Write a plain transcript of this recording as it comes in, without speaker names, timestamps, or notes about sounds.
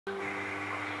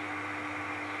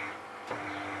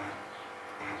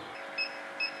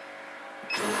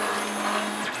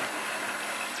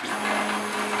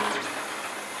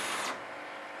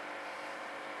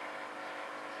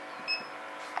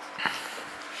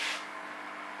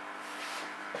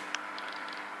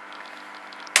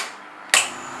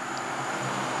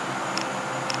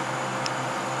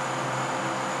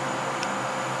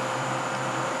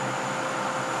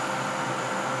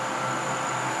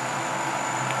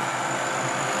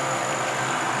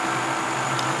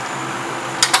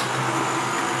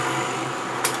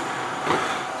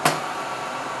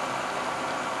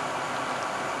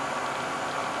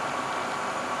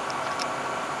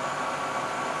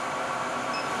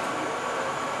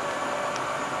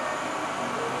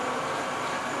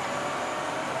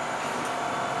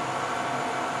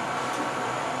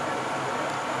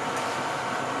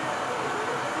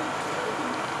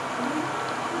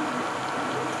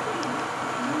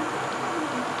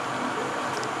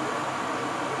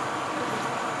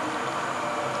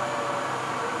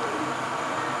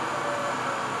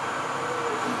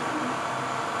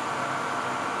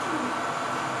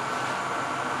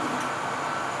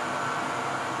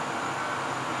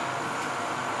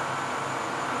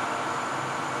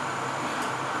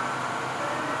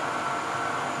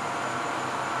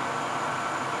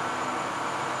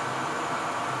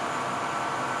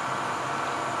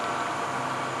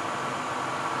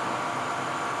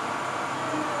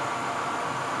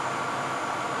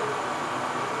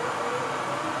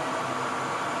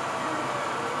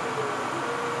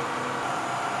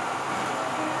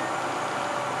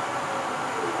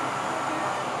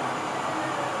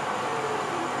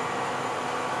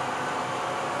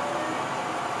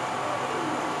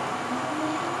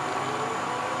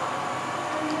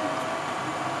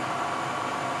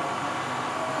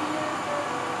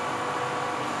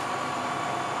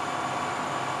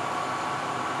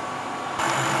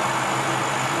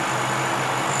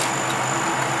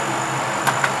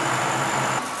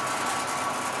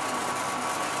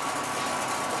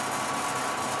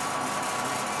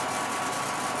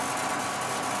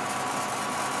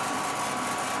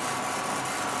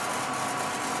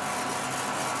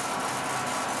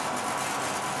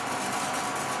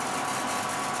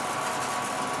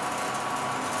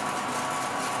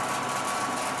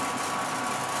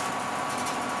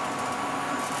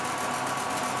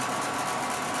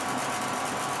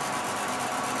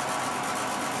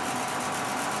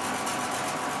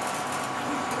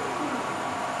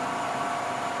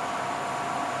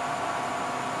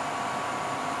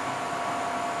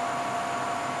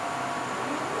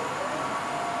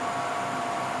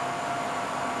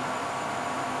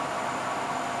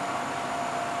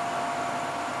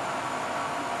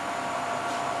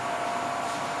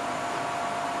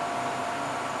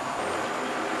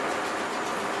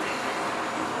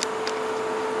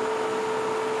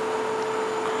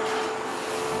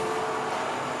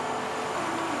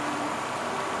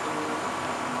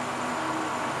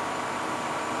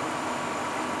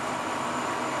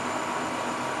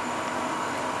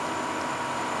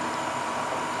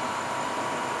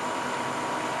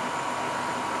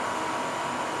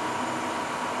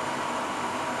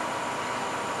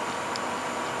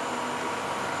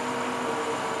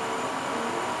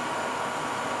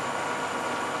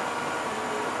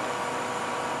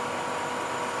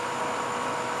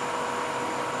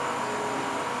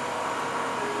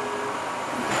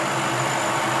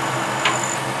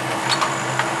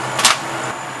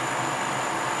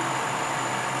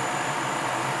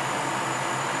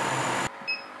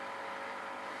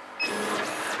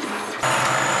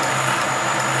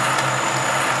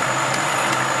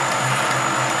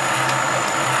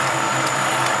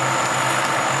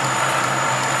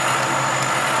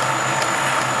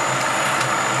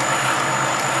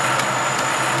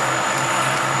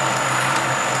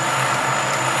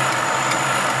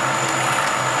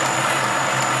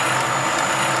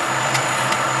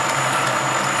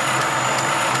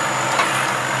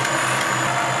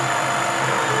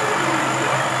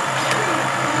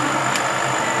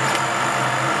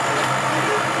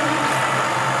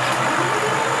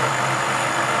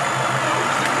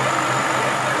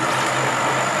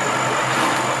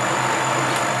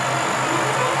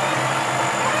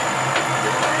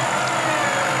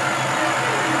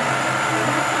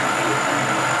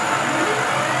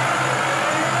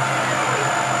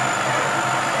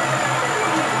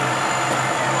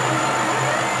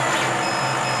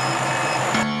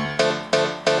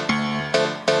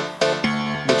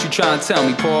trying to tell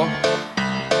me, Paul?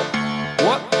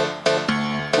 What?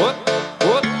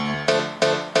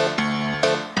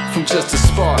 From just a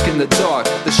spark in the dark,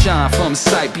 the shine from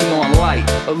sight beyond light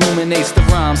illuminates the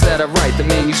rhymes that I write, the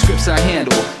manuscripts I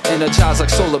handle, energize like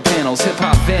solar panels,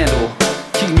 hip-hop vandal.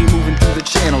 Keep me moving through the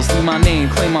channels, leave my name,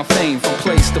 claim my fame. From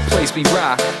place to place we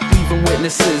rock, leaving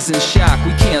witnesses in shock.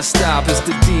 We can't stop, it's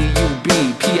the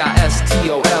D-U-B-P-I-S-T-O-L-S.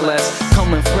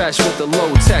 Coming fresh with the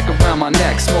low tech around my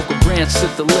neck. Smoke a branch,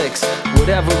 sip the licks.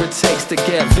 Whatever it takes to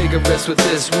get vigorous with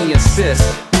this, we insist.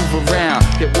 Move around,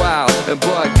 get wild, and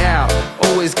bug out.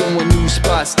 Always going new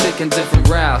spots, taking different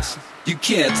routes. You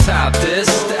can't top this,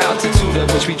 the altitude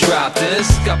at which we drop this.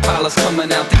 Got pilots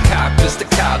coming out the cockpits to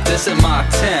cop this at Mach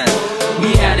 10.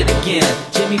 We at it again,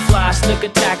 Jimmy Fly, Snook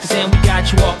attacked us and we got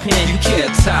you all pinned. you can't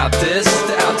top this,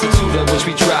 the altitude at which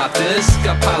we drop this.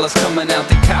 Got pilots coming out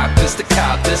the cockpits to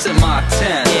cop this at Mach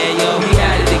 10. Yeah, yo, We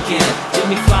at it again.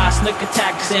 Jimmy Fly, Snook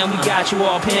attacked us and we got you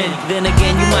all pinned. Then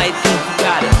again, you might think you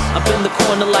got us up in the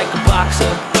corner like a boxer,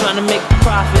 trying to make a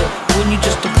profit when you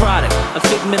just a product, a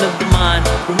figment of the mind.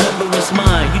 Remember, it's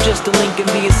mine. You just a link in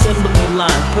the assembly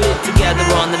line. Put it together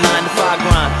on the 9 to 5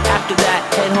 grind. After that,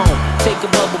 head home, take a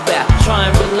bubble bath,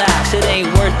 try and relax. It ain't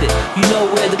worth it. You know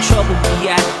where the trouble be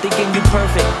at. Thinking you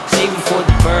perfect, save it for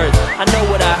the birds. I know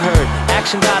what I heard.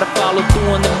 Action gotta follow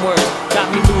through on them words. Got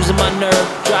me losing my nerve,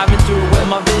 driving through where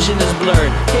my vision is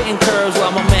blurred. Hitting curves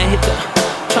while my man hit the.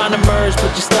 Trying to merge,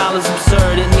 but your style is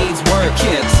absurd. It needs work.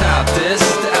 Can't top this,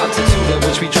 the altitude at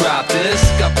which we drop this.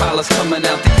 Got pilots coming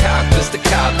out the cockpits to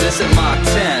cop this at Mach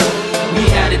 10. We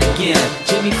at it again.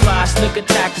 Jimmy Fly, Snook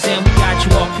attacked us and we got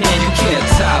you all pinned. You can't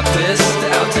top this,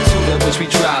 the altitude at which we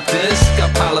drop this.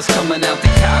 Got pilots coming out the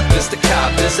cockpits to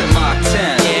cop this at Mach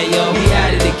 10. Yeah, yo, We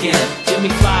at it again. Jimmy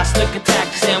Fly, Snook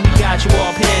attacked us and we got you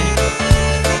all pinned.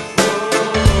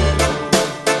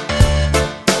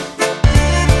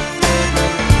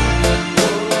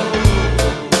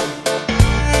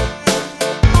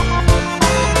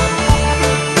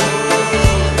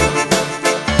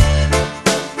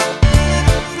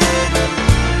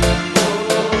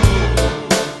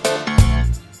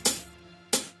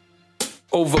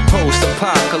 Over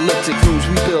post-apocalyptic rooms,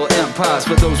 we build empires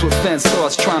for those with fence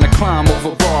thoughts trying to climb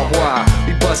over barbed wire.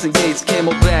 We busting gates,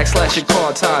 camelback, slashing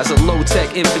car tires, a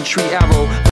low-tech infantry arrow.